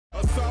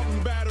Assault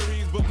and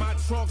batteries, but my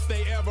trunk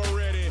stay ever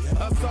ready.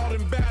 Assault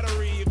and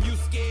battery, if you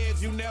scared,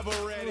 you never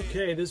ready.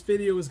 Okay, this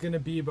video is going to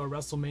be about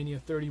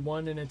WrestleMania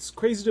 31, and it's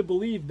crazy to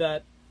believe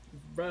that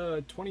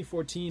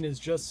 2014 is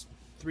just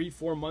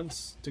 3-4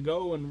 months to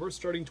go, and we're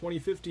starting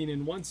 2015,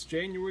 and once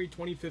January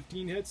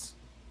 2015 hits,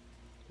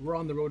 we're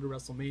on the road to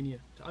WrestleMania.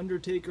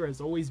 Undertaker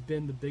has always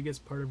been the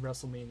biggest part of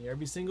WrestleMania.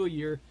 Every single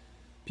year,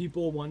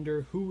 people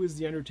wonder who is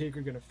the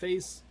Undertaker going to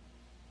face,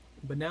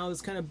 but now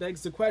this kind of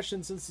begs the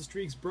question, since the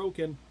streak's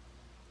broken,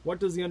 what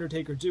does the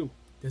Undertaker do?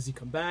 Does he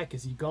come back?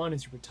 Is he gone?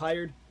 Is he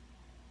retired?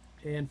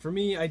 And for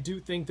me, I do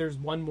think there's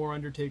one more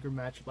Undertaker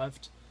match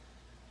left,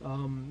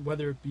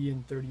 whether it be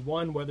in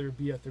 31, whether it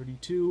be at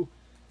 32.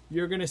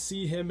 You're going to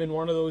see him in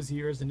one of those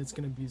years, and it's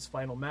going to be his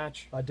final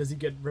match. Does he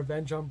get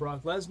revenge on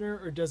Brock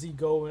Lesnar, or does he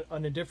go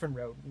on a different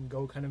route and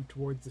go kind of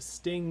towards the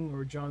Sting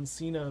or John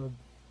Cena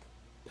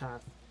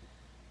path?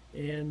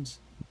 And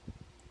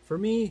for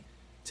me,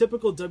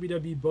 typical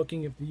WWE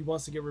booking, if he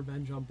wants to get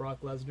revenge on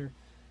Brock Lesnar,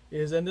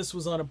 is, and this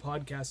was on a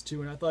podcast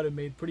too, and I thought it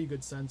made pretty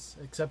good sense,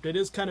 except it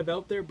is kind of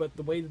out there, but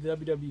the way the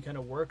WWE kind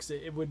of works,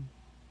 it would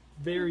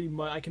very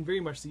much, I can very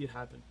much see it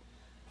happen.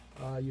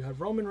 You have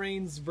Roman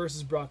Reigns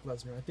versus Brock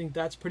Lesnar. I think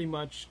that's pretty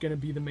much going to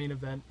be the main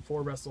event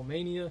for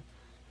WrestleMania.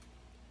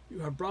 You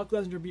have Brock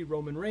Lesnar beat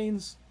Roman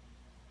Reigns,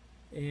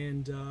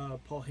 and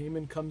Paul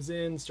Heyman comes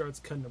in,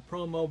 starts cutting a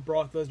promo.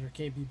 Brock Lesnar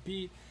can't be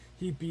beat.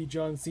 He beat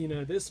John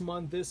Cena this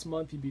month,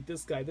 he beat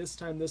this guy this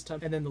time,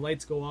 and then the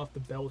lights go off, the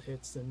bell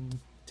hits, and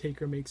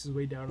Taker makes his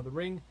way down to the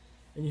ring,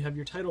 and you have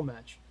your title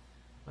match.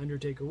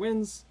 Undertaker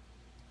wins,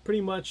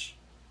 pretty much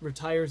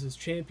retires as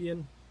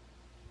champion,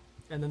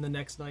 and then the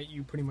next night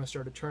you pretty much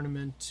start a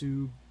tournament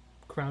to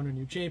crown a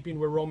new champion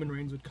where Roman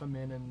Reigns would come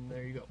in, and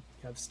there you go.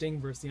 You have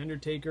Sting versus The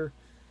Undertaker.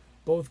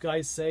 Both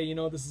guys say, you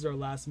know, this is our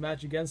last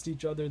match against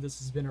each other. This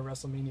has been a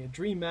WrestleMania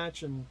dream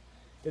match, and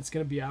it's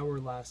going to be our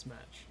last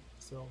match.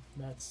 So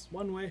that's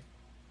one way.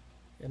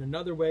 And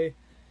another way,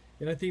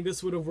 and I think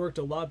this would have worked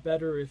a lot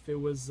better if it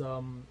was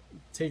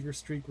Taker's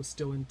streak was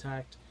still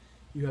intact.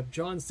 You have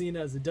John Cena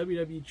as the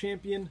WWE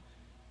champion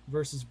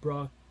versus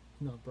Brock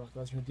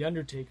Lesnar, The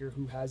Undertaker,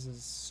 who has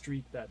his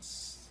streak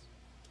that's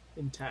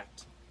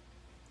intact.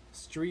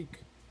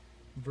 Streak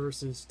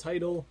versus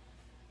title,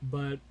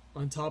 but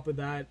on top of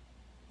that,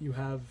 you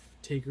have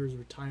Taker's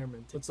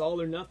retirement. It's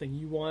all or nothing.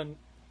 You want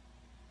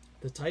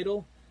the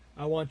title,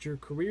 I want your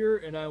career,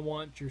 and I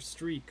want your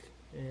streak.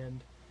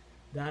 And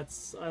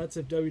that's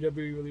if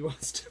WWE really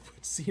wants to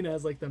put Cena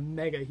as like the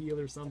mega heel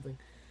or something.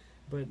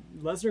 But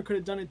Lesnar could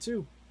have done it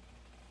too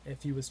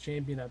if he was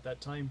champion at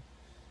that time.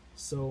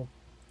 So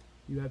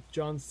you have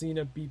John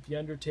Cena beat The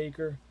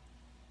Undertaker,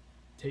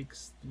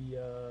 takes the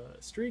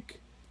streak,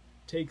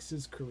 takes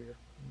his career.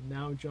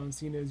 Now John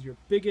Cena is your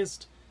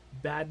biggest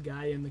bad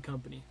guy in the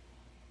company.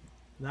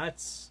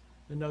 That's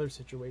another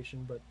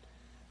situation, but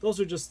those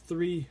are just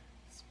three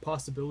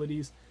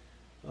possibilities.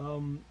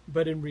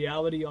 But in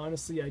reality,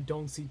 honestly, I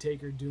don't see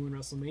Taker doing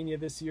WrestleMania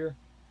this year.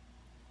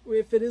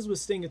 If it is with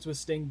Sting, it's with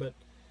Sting, but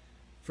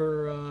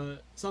for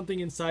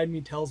something inside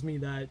me tells me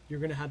that you're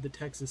going to have the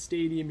Texas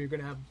Stadium, you're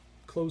going to have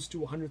close to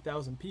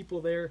 100,000 people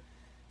there.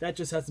 That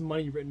just has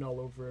money written all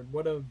over it.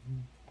 What a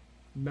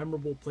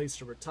memorable place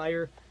to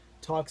retire.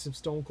 Talks of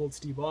Stone Cold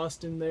Steve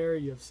Austin there.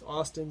 You have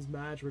Austin's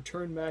match,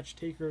 return match,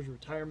 Taker's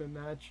retirement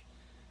match.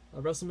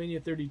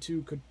 WrestleMania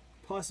 32 could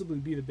possibly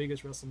be the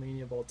biggest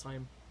WrestleMania of all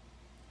time,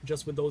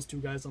 just with those two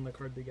guys on the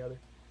card together.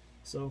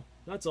 So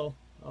that's all.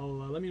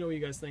 Let me know what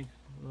you guys think,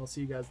 and I'll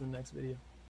see you guys in the next video.